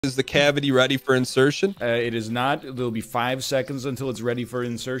Is the cavity ready for insertion? It is not. There'll be 5 seconds until it's ready for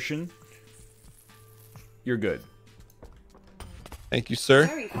insertion. You're good. Thank you, sir.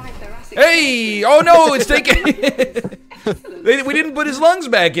 Hey! Oh no, it's taking. We didn't put his lungs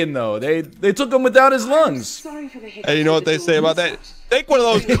back in though. They took him without his lungs. Hey, you know what they say about that? Take one of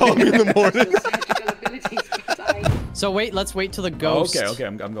those. Call me in the morning. So wait, let's wait till the ghost. Oh, okay,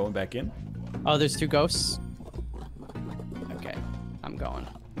 I'm going back in. Oh, there's 2 ghosts. Okay, I'm going.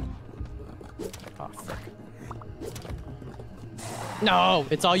 Oh frick! No,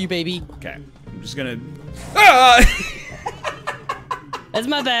 it's all you, baby. Okay, I'm just gonna. Ah! That's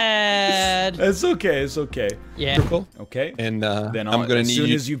my bad. It's okay. It's okay. Yeah. Okay. And then I'm gonna as need soon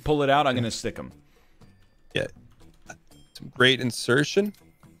you. as you pull it out, I'm gonna stick him. Yeah. Some great insertion.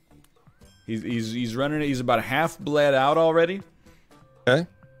 He's running it. He's about half bled out already. Okay.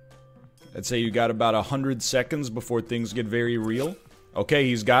 I'd say you got about 100 seconds before things get very real. Okay,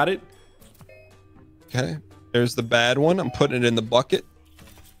 he's got it. Okay. There's the bad one. I'm putting it in the bucket.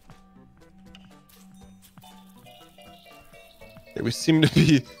 Okay, we seem to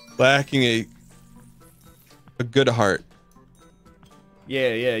be lacking a good heart.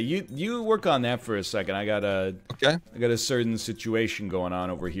 Yeah. You work on that for a second. I got a certain situation going on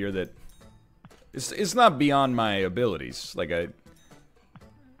over here that it's not beyond my abilities. Like it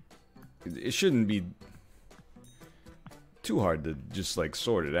shouldn't be too hard to just like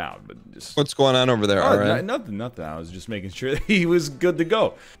sort it out, but just What's going on over there? All right. Nothing. I was just making sure that he was good to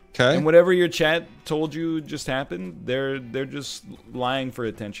go. Okay. And whatever your chat told you just happened, they're just lying for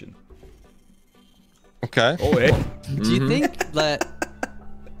attention. Okay. Oh, hey. Do you think that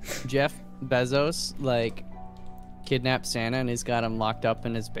Jeff Bezos like kidnapped Santa and he's got him locked up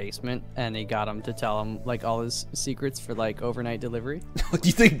in his basement and he got him to tell him like all his secrets for like overnight delivery? What do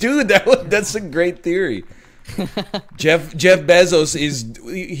you think, dude? That's a great theory. Jeff Bezos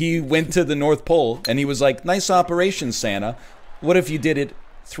he went to the North Pole and he was like, "Nice operation, Santa. What if you did it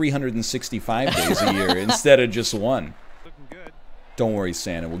 365 days a year instead of just one?" Don't worry,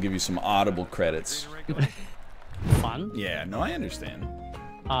 Santa. We'll give you some audible credits. Fun. Yeah, no, I understand.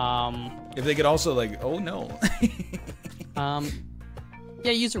 If they could also like, oh no. Yeah,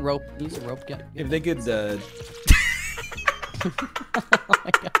 use a rope. Use a rope. Get. If they could. Oh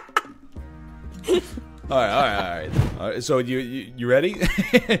my god. All right. So you ready?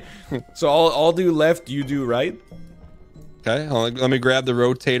 So I'll do left. You do right. Okay. Let me grab the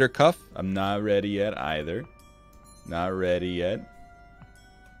rotator cuff. I'm not ready yet either. Not ready yet.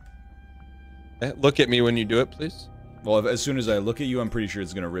 Okay, look at me when you do it, please. Well, as soon as I look at you, I'm pretty sure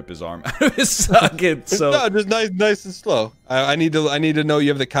it's gonna rip his arm out of his socket. So no, just nice and slow. I need to know you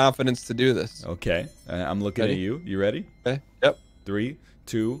have the confidence to do this. Okay, I'm looking at you. You ready? Okay. Yep. 3,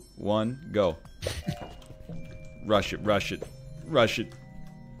 2, 1, go. Rush it.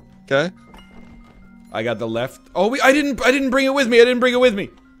 Okay. I got the left. Oh, I didn't bring it with me.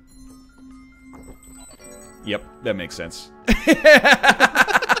 Yep, that makes sense.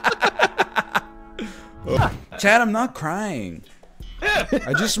 Chad, I'm not crying.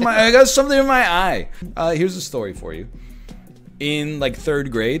 I got something in my eye. Here's a story for you. In like 3rd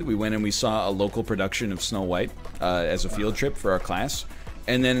grade, we went and we saw a local production of Snow White as a field trip for our class.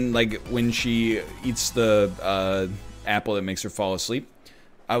 And then like when she eats the apple that makes her fall asleep,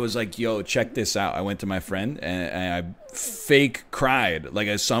 I was like, yo, check this out. I went to my friend and I fake cried. Like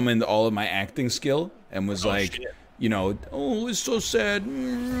I summoned all of my acting skill and was shit. You know, oh, it's so sad.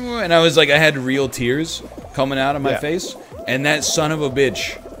 And I was like, I had real tears coming out of my face. And that son of a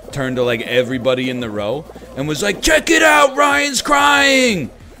bitch turned to like everybody in the row and was like, check it out, Ryan's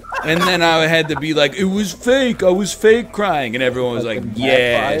crying. And then I had to be like, it was fake. I was fake crying. And everyone was like,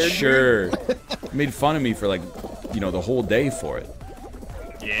 yeah, sure. Made fun of me for like, you know, the whole day for it.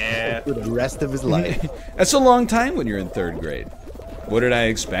 Yeah. For the rest of his life. That's a long time when you're in 3rd grade. What did I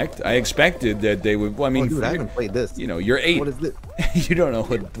expect? I expected that they would. Well, I mean, dude, I haven't played this. You know, you're 8. What is this? You don't know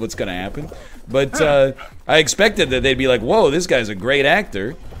what's gonna happen. But I expected that they'd be like, "Whoa, this guy's a great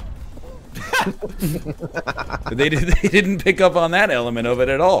actor." But they didn't pick up on that element of it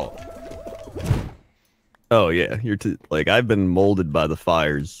at all. Oh yeah, like I've been molded by the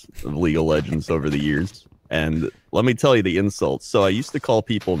fires of League of Legends over the years, and let me tell you the insults. So I used to call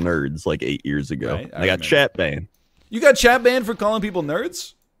people nerds like 8 years ago. Right, I got chat banned. You got chat banned for calling people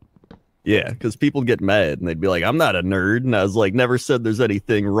nerds? Yeah, because people get mad and they'd be like, "I'm not a nerd," and I was like, "Never said there's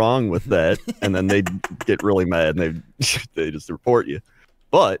anything wrong with that." And then they'd get really mad and they just report you.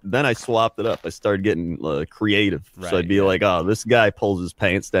 But then I swapped it up. I started getting creative. Right, so I'd be like, "Oh, this guy pulls his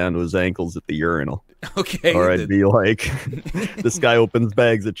pants down to his ankles at the urinal." Okay. Or I'd be like, "This guy opens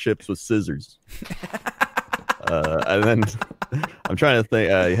bags of chips with scissors." And then I'm trying to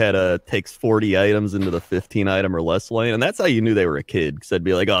think. I had takes 40 items into the 15 item or less lane, and that's how you knew they were a kid. Because I'd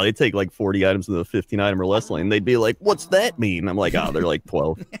be like, oh, they take like 40 items into the 15 item or less lane. They'd be like, what's that mean? I'm like, oh, they're like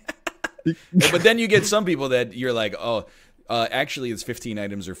 12. But then you get some people that you're like, oh, actually it's 15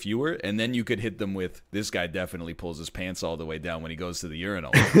 items or fewer, and then you could hit them with, this guy definitely pulls his pants all the way down when he goes to the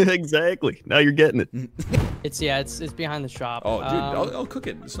urinal. Exactly. Now you're getting it. It's behind the shop. Oh, dude, I'll cook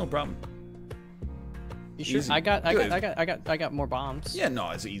it. It's no problem. You sure? Easy. I got more bombs. Yeah,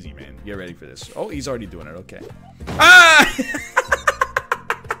 no, it's easy, man. Get ready for this. Oh, he's already doing it. Okay. Ah!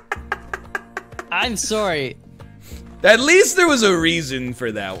 I'm sorry. At least there was a reason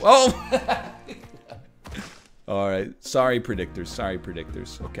for that. Oh. All right. Sorry, predictors. Sorry,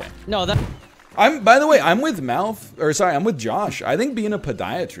 predictors. Okay. No, that. By the way, I'm with I'm with Josh. I think being a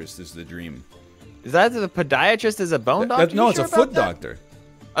podiatrist is the dream. Is that the podiatrist is a bone doctor? No, it's a foot doctor.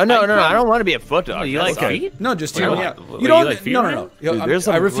 Oh no, I don't want to be a foot doctor. You like feet? No, just You hear me out. You don't. like feet, No. right?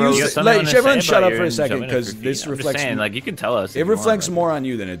 I refuse. Everyone, shut up for a second, because this I'm just reflects. saying, like, you can tell us. It reflects more on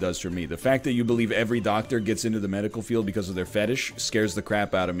you than it does for me. The fact that you believe every doctor gets into the medical field because of their fetish scares the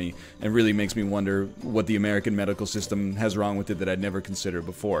crap out of me, and really makes me wonder what the American medical system has wrong with it that I'd never considered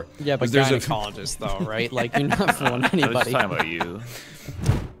before. Yeah, but there's gynecologist though, right? Like, you're not fooling I was anybody. just talking about you.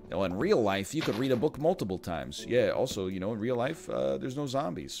 Well, in real life, you could read a book multiple times. Yeah, also, in real life, there's no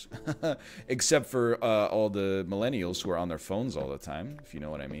zombies. Except for all the millennials who are on their phones all the time, if you know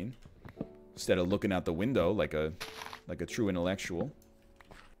what I mean. Instead of looking out the window like a true intellectual.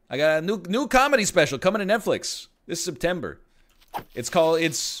 I got a new comedy special coming to Netflix this September. It's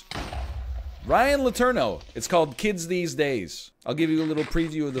Ryan Letourneau. It's called Kids These Days. I'll give you a little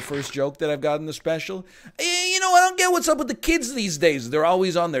preview of the first joke that I've got in the special. I don't get what's up with the kids these days. They're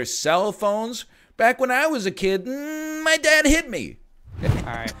always on their cell phones. Back when I was a kid, my dad hit me. All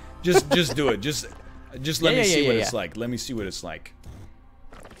right. Just do it. Just let me see what it's like. Let me see what it's like.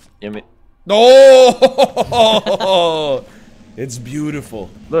 Oh, it's beautiful.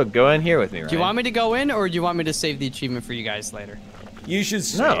 Look, go in here with me, right? Do you want me to go in, or do you want me to save the achievement for you guys later? You should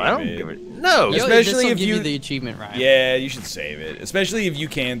save No, I don't it. give it. No. Especially if if you you the achievement, Ryan. Yeah, you should save it. Especially if you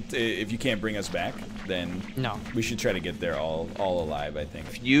can't bring us back, then No. we should try to get there all alive, I think.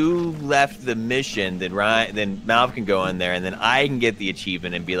 If you left the mission, then Malv can go in there, and then I can get the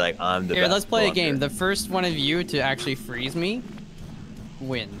achievement and be like, I'm the Here, best let's play a walker. game. The first one of you to actually freeze me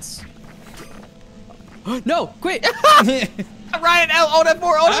wins. No, quit! Ryan, hold it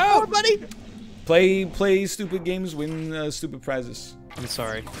for, buddy. Play stupid games, win stupid prizes. I'm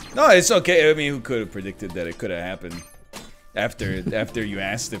sorry. No, it's okay. I mean, who could have predicted that it could have happened after you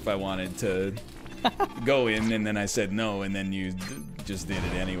asked if I wanted to go in, and then I said no, and then you just did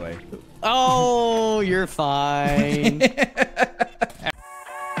it anyway. Oh, you're fine.